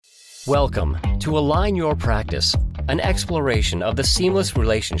Welcome to Align Your Practice, an exploration of the seamless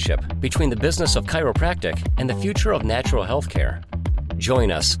relationship between the business of chiropractic and the future of natural health care.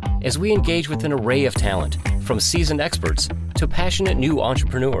 Join us as we engage with an array of talent, from seasoned experts to passionate new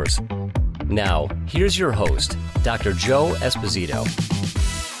entrepreneurs. Now, here's your host, Dr. Joe Esposito.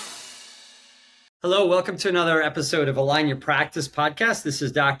 Hello, welcome to another episode of Align Your Practice podcast. This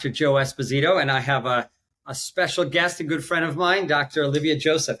is Dr. Joe Esposito, and I have a special guest, a good friend of mine, Dr. Olivia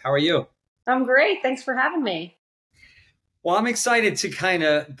Joseph. How are you? I'm great. Thanks for having me. Well, I'm excited to kind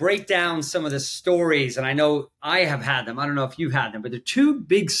of break down some of the stories, and I know I have had them. I don't know if you've had them, but there are two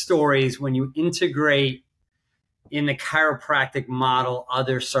big stories when you integrate in the chiropractic model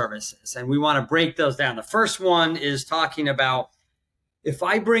other services, and we want to break those down. The first one is talking about, if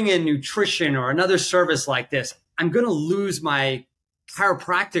I bring in nutrition or another service like this, I'm going to lose my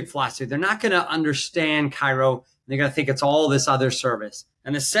chiropractic philosophy. They're not going to understand chiro. They're going to think it's all this other service.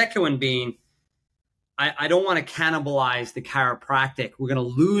 And the second one being, I don't want to cannibalize the chiropractic. We're going to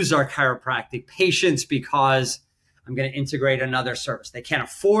lose our chiropractic patients because I'm going to integrate another service. They can't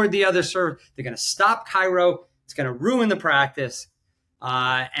afford the other service. They're going to stop chiro. It's going to ruin the practice.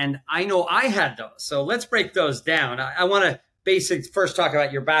 And I know I had those. So let's break those down. I want to first talk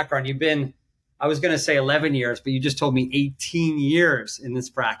about your background. You've been, I was going to say 11 years, but you just told me 18 years in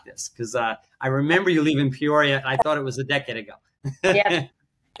this practice, because I remember you leaving Peoria. I thought it was a decade ago. Yeah,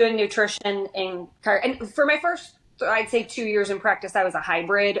 doing nutrition and for my first, I'd say 2 years in practice, I was a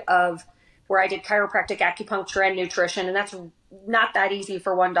hybrid of where I did chiropractic, acupuncture, and nutrition. And that's not that easy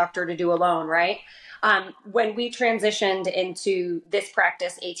for one doctor to do alone, right? When we transitioned into this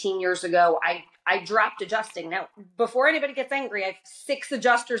practice 18 years ago, I dropped adjusting. Now, before anybody gets angry, I have 6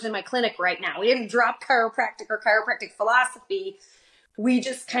 adjusters in my clinic right now. We didn't drop chiropractic or chiropractic philosophy. We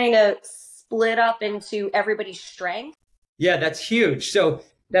just kind of split up into everybody's strength. Yeah, that's huge. So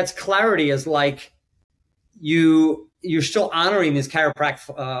that's clarity, is like you're still honoring this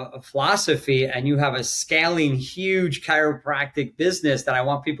chiropractic philosophy, and you have a scaling huge chiropractic business that I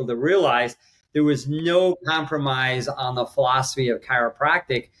want people to realize there was no compromise on the philosophy of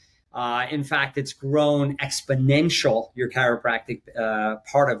chiropractic. In fact, it's grown exponential, your chiropractic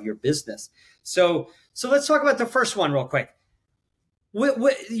part of your business. So let's talk about the first one real quick.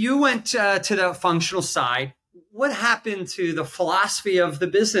 You went to the functional side. What happened to the philosophy of the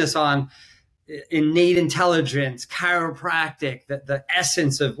business on innate intelligence, chiropractic, the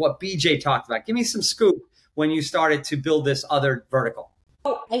essence of what BJ talked about? Give me some scoop when you started to build this other vertical.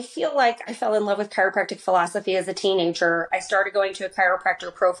 Oh, I feel like I fell in love with chiropractic philosophy as a teenager. I started going to a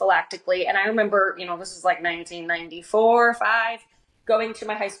chiropractor prophylactically. And I remember, this is like 1994, 5, going to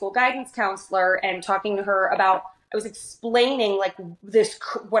my high school guidance counselor and talking to her about, I was explaining like this,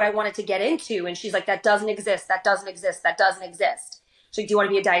 what I wanted to get into. And she's like, that doesn't exist. That doesn't exist. That doesn't exist. She's like, do you want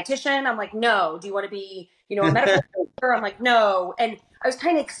to be a dietitian? I'm like, no. Do you want to be, a medical doctor? I'm like, no. And I was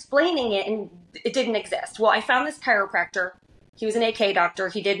kind of explaining it, and it didn't exist. Well, I found this chiropractor. He was an AK doctor.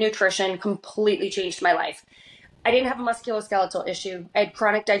 He did nutrition, completely changed my life. I didn't have a musculoskeletal issue. I had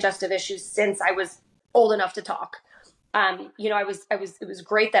chronic digestive issues since I was old enough to talk. It was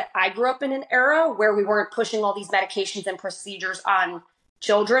great that I grew up in an era where we weren't pushing all these medications and procedures on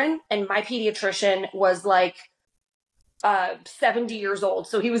children. And my pediatrician was like 70 years old.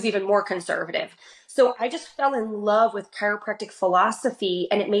 So he was even more conservative. So I just fell in love with chiropractic philosophy,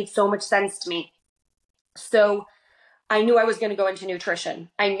 and it made so much sense to me. So I knew I was going to go into nutrition.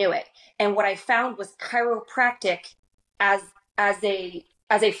 I knew it. And what I found was chiropractic as a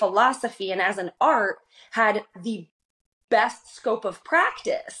philosophy and as an art had the best scope of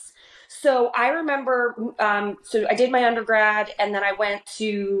practice. So I remember, so I did my undergrad, and then I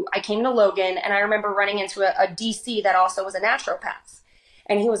came to Logan, and I remember running into a DC that also was a naturopath.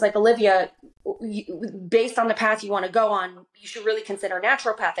 And he was like, Olivia, based on the path you want to go on, you should really consider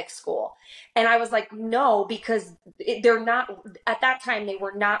naturopathic school. And I was like, no, because they're not, at that time, they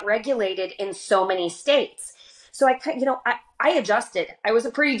were not regulated in so many states. So I adjusted. I was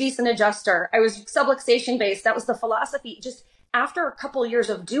a pretty decent adjuster. I was subluxation based. That was the philosophy. Just after a couple of years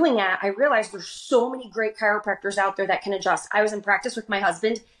of doing that, I realized there's so many great chiropractors out there that can adjust. I was in practice with my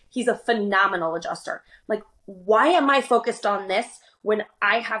husband. He's a phenomenal adjuster. Like, why am I focused on this when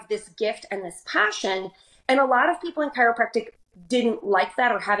I have this gift and this passion? And a lot of people in chiropractic didn't like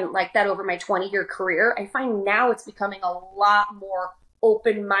that or haven't liked that over my 20-year career. I find now it's becoming a lot more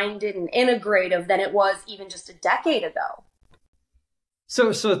open-minded and integrative than it was even just a decade ago.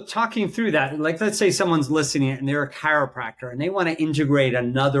 So talking through that, like, let's say someone's listening and they're a chiropractor and they want to integrate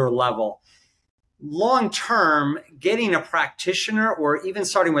another level. Long term, getting a practitioner, or even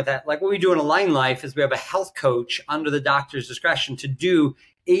starting with that, like what we do in Align Life is we have a health coach under the doctor's discretion to do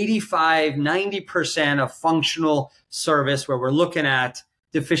 85-90% of functional service where we're looking at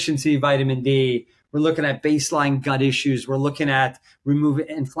deficiency vitamin D, we're looking at baseline gut issues, we're looking at removing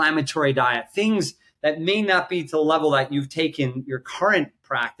inflammatory diet, things that may not be to the level that you've taken your current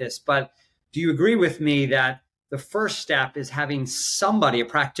practice. But do you agree with me that the first step is having somebody, a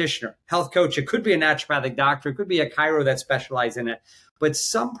practitioner, health coach? It could be a naturopathic doctor, it could be a chiro that specializes in it, but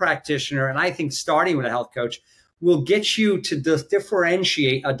some practitioner, and I think starting with a health coach, will get you to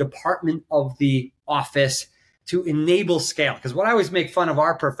differentiate a department of the office to enable scale. Because what I always make fun of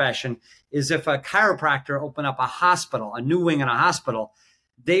our profession is if a chiropractor opened up a hospital, a new wing in a hospital,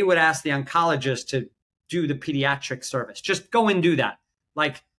 they would ask the oncologist to do the pediatric service. Just go and do that.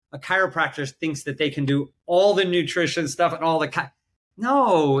 Like a chiropractor thinks that they can do all the nutrition stuff and all the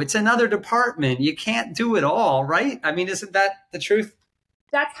no, it's another department. You can't do it all, right? I mean, isn't that the truth?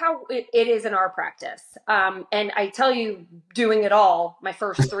 That's how it is in our practice. And I tell you, doing it all, my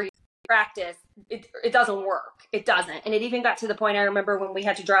first 3 practice, it doesn't work. It doesn't. And it even got to the point, I remember when we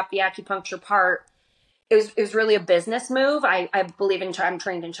had to drop the acupuncture part, it was really a business move. I believe I'm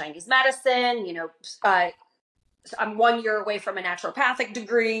trained in Chinese medicine, I'm 1 year away from a naturopathic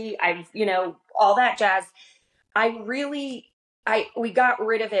degree. All that jazz. We got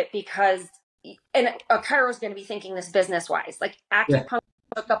rid of it because, and a chiro is going to be thinking this business wise, like acupuncture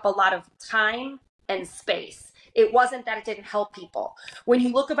took up a lot of time and space. It wasn't that it didn't help people. When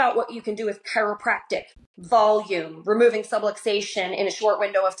you look about what you can do with chiropractic, volume, removing subluxation in a short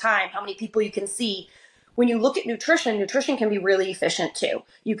window of time, how many people you can see. When you look at nutrition can be really efficient too.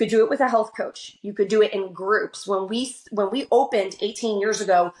 You could do it with a health coach. You could do it in groups. When we opened 18 years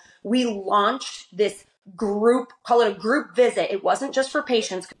ago, we launched this group, call it a group visit. It wasn't just for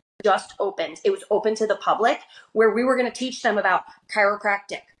patients, just opened. It was open to the public, where we were going to teach them about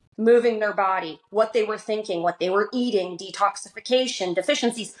chiropractic, moving their body, what they were thinking, what they were eating, detoxification,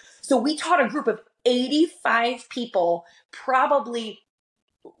 deficiencies. So we taught a group of 85 people, probably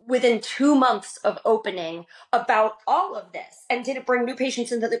within 2 months of opening, about all of this. And did it bring new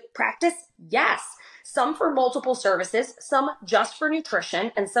patients into the practice? Yes. Some for multiple services, some just for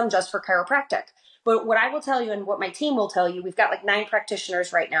nutrition, and some just for chiropractic. But what I will tell you, and what my team will tell you, we've got like 9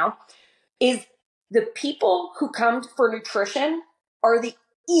 practitioners right now, is the people who come for nutrition are the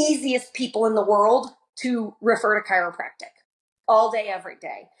easiest people in the world to refer to chiropractic all day, every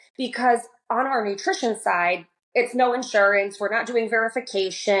day. Because on our nutrition side, it's no insurance. We're not doing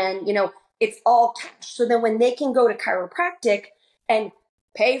verification. It's all cash. So then when they can go to chiropractic and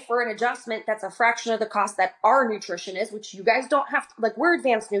pay for an adjustment that's a fraction of the cost that our nutrition is, which you guys don't have to, like, we're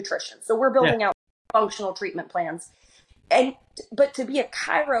advanced nutrition. So we're building out functional treatment plans. But to be a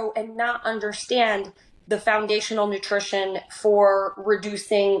chiro and not understand the foundational nutrition for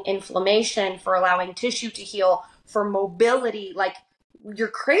reducing inflammation, for allowing tissue to heal, for mobility, like, you're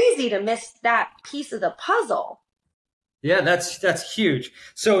crazy to miss that piece of the puzzle. Yeah, that's huge.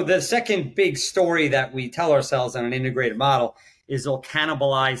 So the second big story that we tell ourselves on an integrated model is it'll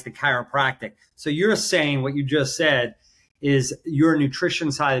cannibalize the chiropractic. So you're saying what you just said is your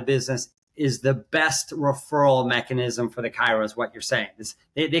nutrition side of the business is the best referral mechanism for the chiro, is what you're saying.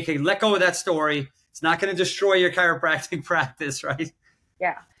 They can let go of that story. It's not going to destroy your chiropractic practice, right?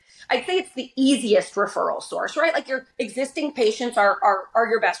 Yeah. I'd say it's the easiest referral source, right? Like, your existing patients are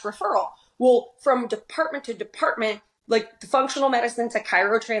your best referral. Well, from department to department, like the functional medicine to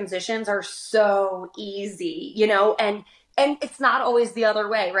chiro transitions are so easy, and it's not always the other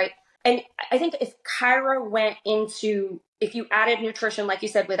way, right? And I think if chiro went into, if you added nutrition, like you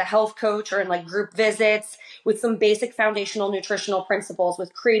said, with a health coach or in like group visits, with some basic foundational nutritional principles,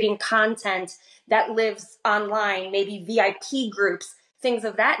 with creating content that lives online, maybe VIP groups, things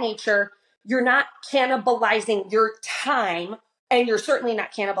of that nature, you're not cannibalizing your time, and you're certainly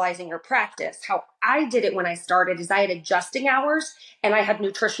not cannibalizing your practice. How I did it when I started is I had adjusting hours and I had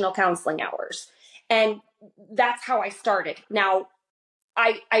nutritional counseling hours. And that's how I started. Now,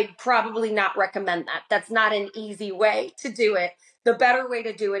 I'd probably not recommend that. That's not an easy way to do it. The better way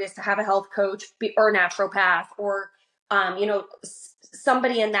to do it is to have a health coach or naturopath or,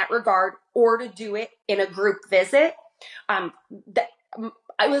 somebody in that regard, or to do it in a group visit. It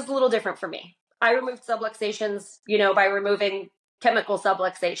was a little different for me. I removed subluxations, by removing chemical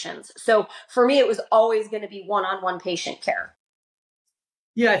subluxations. So for me, it was always going to be one-on-one patient care.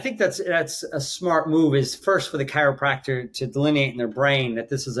 Yeah, I think that's a smart move, is first for the chiropractor to delineate in their brain that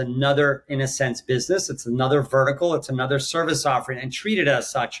this is another, in a sense, business. It's another vertical. It's another service offering, and treat it as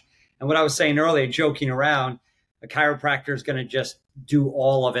such. And what I was saying earlier, joking around, a chiropractor is going to just do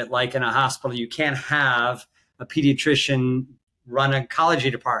all of it like in a hospital. You can't have a pediatrician run a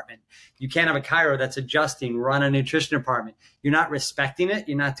oncology department. You can't have a chiro that's adjusting, run a nutrition department. You're not respecting it.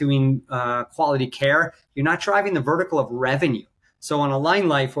 You're not doing quality care. You're not driving the vertical of revenue. So on Align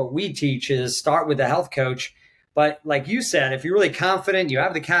Life, what we teach is start with a health coach. But like you said, if you're really confident, you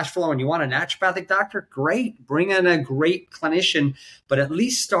have the cash flow and you want a naturopathic doctor, great. Bring in a great clinician, but at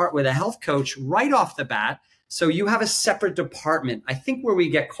least start with a health coach right off the bat. So you have a separate department. I think where we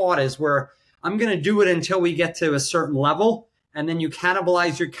get caught is where I'm going to do it until we get to a certain level. And then you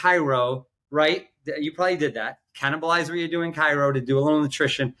cannibalize your chiro, right? You probably did that. Cannibalize what you're doing chiro to do a little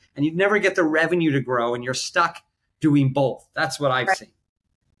nutrition, and you never get the revenue to grow, and you're stuck doing both. That's what I've seen.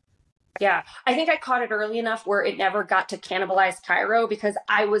 Yeah, I think I caught it early enough where it never got to cannibalize chiro because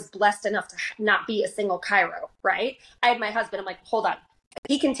I was blessed enough to not be a single chiro, right? I had my husband. I'm like, hold on.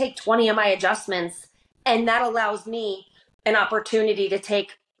 He can take 20 of my adjustments, and that allows me an opportunity to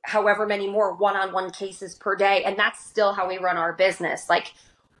take however many more one-on-one cases per day. And that's still how we run our business. Like,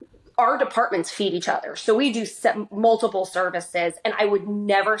 our departments feed each other. So we do multiple services, and I would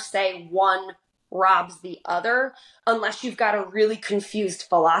never say one robs the other unless you've got a really confused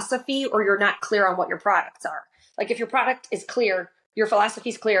philosophy or you're not clear on what your products are. Like, if your product is clear, your philosophy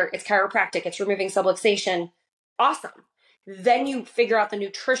is clear, it's chiropractic, it's removing subluxation, awesome. Then you figure out the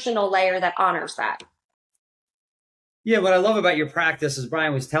nutritional layer that honors that. Yeah, what I love about your practice, as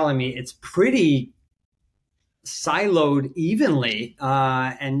Brian was telling me, it's pretty siloed evenly.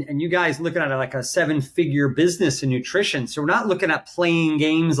 And you guys looking at it like a 7-figure business in nutrition. So we're not looking at playing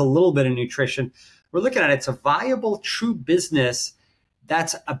games, a little bit of nutrition. We're looking at it's a viable, true business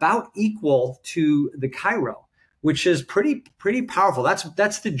that's about equal to the chiro, which is pretty powerful.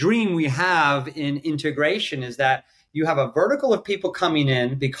 That's the dream we have in integration, is that you have a vertical of people coming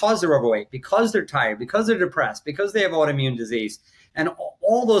in because they're overweight, because they're tired, because they're depressed, because they have autoimmune disease. And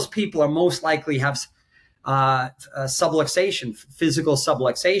all those people are most likely have subluxation, physical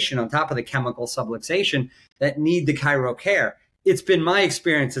subluxation on top of the chemical subluxation that need the chiro care. It's been my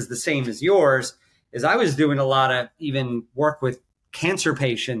experience is the same as yours, is I was doing a lot of even work with cancer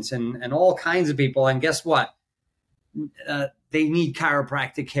patients and all kinds of people. And guess what? They need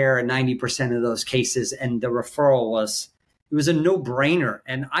chiropractic care in 90% of those cases. And the referral it was a no-brainer.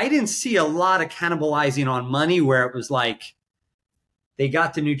 And I didn't see a lot of cannibalizing on money where it was like they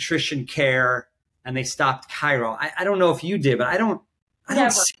got the nutrition care and they stopped chiro. I don't know if you did, but I don't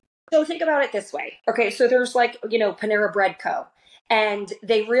see. So think about it this way. Okay, so there's Panera Bread Co. And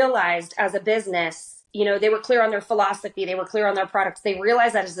they realized as a business, they were clear on their philosophy. They were clear on their products. They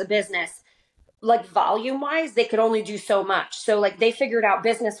realized that as a business, like volume wise, they could only do so much. So like they figured out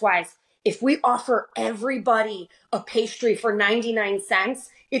business wise, if we offer everybody a pastry for 99 cents,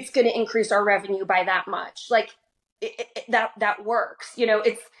 it's going to increase our revenue by that much. Like that works.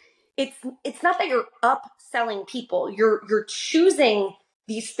 It's not that you're upselling people. You're choosing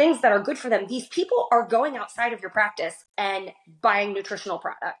these things that are good for them. These people are going outside of your practice and buying nutritional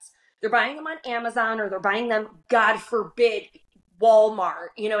products. They're buying them on Amazon, or they're buying them, God forbid, Walmart.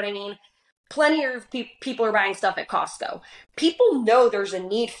 You know what I mean? Plenty of people are buying stuff at Costco. People know there's a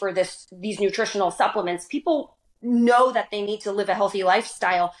need for these nutritional supplements. People know that they need to live a healthy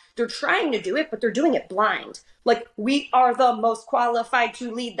lifestyle. They're trying to do it, but they're doing it blind. Like, we are the most qualified to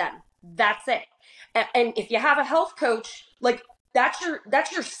lead them. That's it. And if you have a health coach, like that's your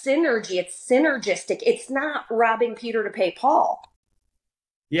synergy. It's synergistic. It's not robbing Peter to pay Paul.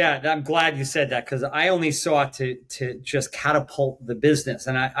 Yeah, I'm glad you said that, because I only saw it to just catapult the business.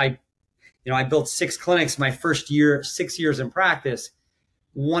 And I built 6 clinics my first year, 6 years in practice,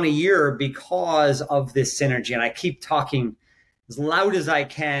 1 a year because of this synergy. And I keep talking as loud as I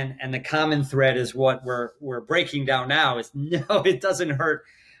can. And the common thread is what we're breaking down now is no, it doesn't hurt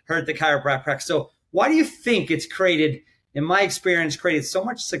the chiropractic. So why do you think it's created, in my experience, created so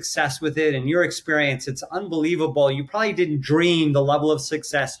much success with it? In your experience, it's unbelievable. You probably didn't dream the level of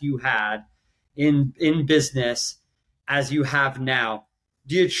success you had in business as you have now.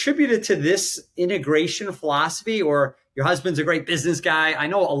 Do you attribute it to this integration philosophy, or your husband's a great business guy? I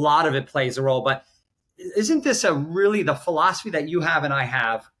know a lot of it plays a role, but isn't this really the philosophy that you have and I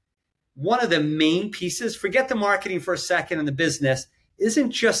have? One of the main pieces, forget the marketing for a second and the business,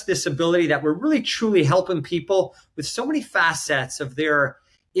 isn't just this ability that we're really truly helping people with so many facets of their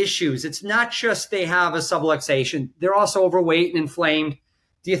issues. It's not just they have a subluxation. They're also overweight and inflamed.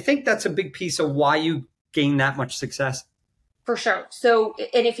 Do you think that's a big piece of why you gain that much success? For sure. So,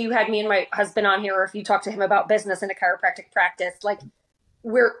 and if you had me and my husband on here, or if you talk to him about business and a chiropractic practice, like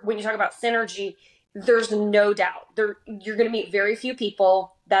when you talk about synergy, there's no doubt you're going to meet very few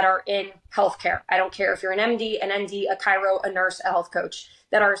people that are in healthcare. I don't care if you're an MD, an ND, a chiro, a nurse, a health coach,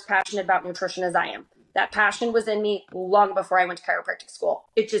 that are as passionate about nutrition as I am. That passion was in me long before I went to chiropractic school.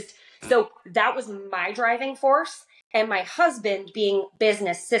 So that was my driving force. And my husband, being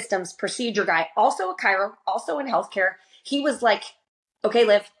business systems procedure guy, also a chiro, also in healthcare, he was like, okay,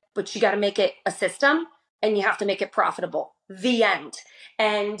 Liv, but you got to make it a system and you have to make it profitable. The end.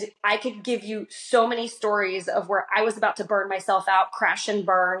 And I could give you so many stories of where I was about to burn myself out, crash and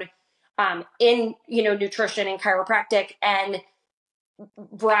burn, in, nutrition and chiropractic. And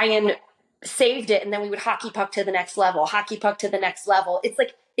Brian saved it. And then we would hockey puck to the next level.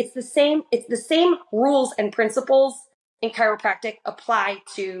 It's the same rules and principles in chiropractic apply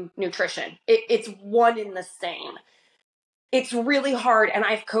to nutrition. It's one in the same. It's really hard. And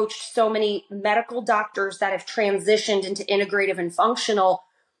I've coached so many medical doctors that have transitioned into integrative and functional.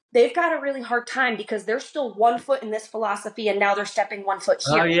 They've got a really hard time because they're still 1 foot in this philosophy and now they're stepping 1 foot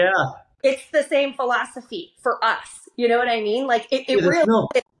here. Oh, yeah. It's the same philosophy for us. You know what I mean? Like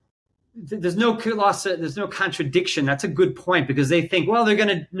there's no contradiction. That's a good point, because they think, well, they're going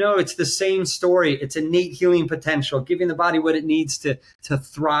to know it's the same story. It's innate healing potential, giving the body what it needs to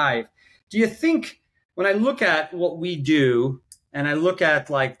thrive. Do you think, when I look at what we do and I look at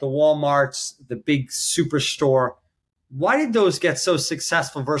like the Walmarts, the big superstore, why did those get so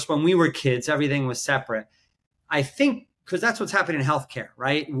successful versus when we were kids, everything was separate? I think because that's what's happening in healthcare,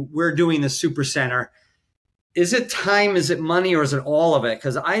 right? We're doing the super center. Is it time? Is it money? Or is it all of it?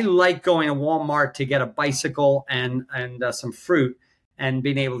 Because I like going to Walmart to get a bicycle and some fruit and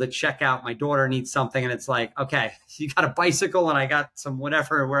being able to check out. My daughter needs something and it's like, okay, you got a bicycle and I got some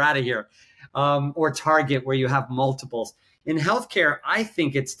whatever, we're out of here. Or Target, where you have multiples. In healthcare, I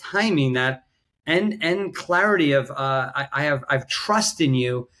think it's timing that and clarity of I've trust in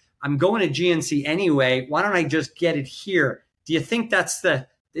you. I'm going to GNC anyway. Why don't I just get it here? Do you think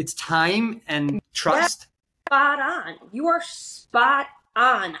it's time and trust? Spot on. You are spot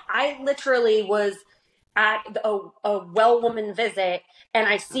on. I literally was at a well woman visit and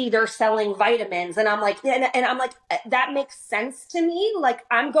I see they're selling vitamins and I'm like, that makes sense to me. Like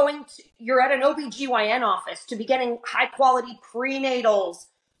you're at an OBGYN office to be getting high quality prenatals,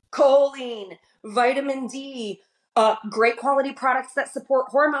 choline, vitamin D, great quality products that support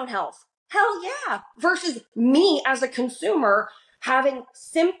hormone health. Hell yeah. Versus me as a consumer having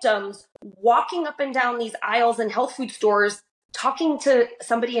symptoms, walking up and down these aisles in health food stores, talking to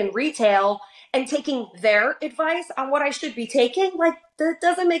somebody in retail and taking their advice on what I should be taking. Like, that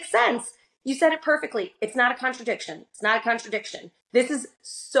doesn't make sense. You said it perfectly. It's not a contradiction. This is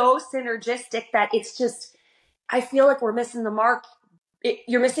so synergistic that it's just, I feel like we're missing the mark.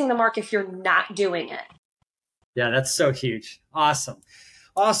 You're missing the mark if you're not doing it. Yeah, that's so huge. Awesome.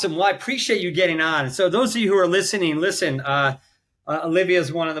 Well, I appreciate you getting on. So those of you who are listening, listen, Olivia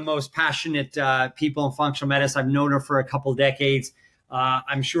is one of the most passionate people in functional medicine. I've known her for a couple decades.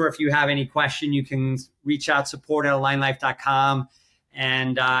 I'm sure if you have any question, you can reach out, support@alignlife.com,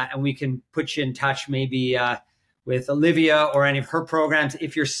 and we can put you in touch maybe with Olivia or any of her programs.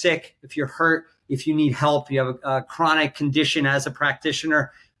 If you're sick, if you're hurt, if you need help, you have a chronic condition as a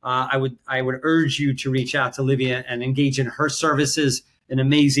practitioner, I would urge you to reach out to Olivia and engage in her services. An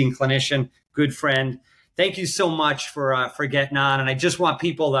amazing clinician, good friend. Thank you so much for getting on. And I just want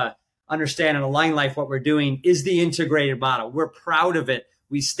people to understand in Align Life what we're doing is the integrated model. We're proud of it.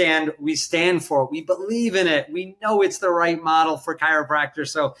 We stand for it. We believe in it. We know it's the right model for chiropractors.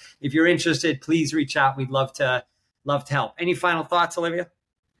 So if you're interested, please reach out. We'd love to help. Any final thoughts, Olivia?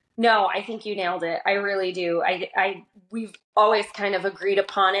 No, I think you nailed it. I really do. We've always kind of agreed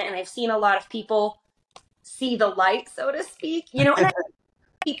upon it, and I've seen a lot of people see the light, so to speak. And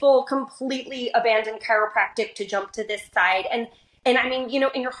people completely abandon chiropractic to jump to this side. And I mean,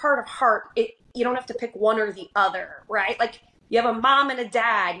 in your heart of heart, you don't have to pick one or the other, right? Like, you have a mom and a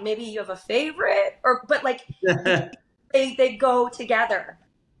dad, maybe you have a favorite, but like they go together.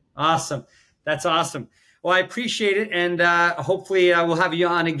 Awesome. That's awesome. Well, I appreciate it. And hopefully we'll have you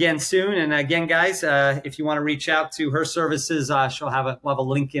on again soon. And again, guys, if you want to reach out to her services, we'll have a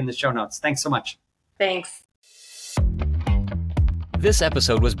link in the show notes. Thanks so much. Thanks. This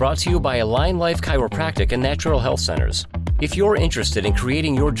episode was brought to you by Align Life Chiropractic and Natural Health Centers. If you're interested in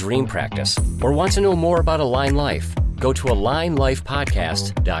creating your dream practice or want to know more about Align Life, go to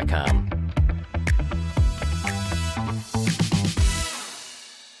alignlifepodcast.com.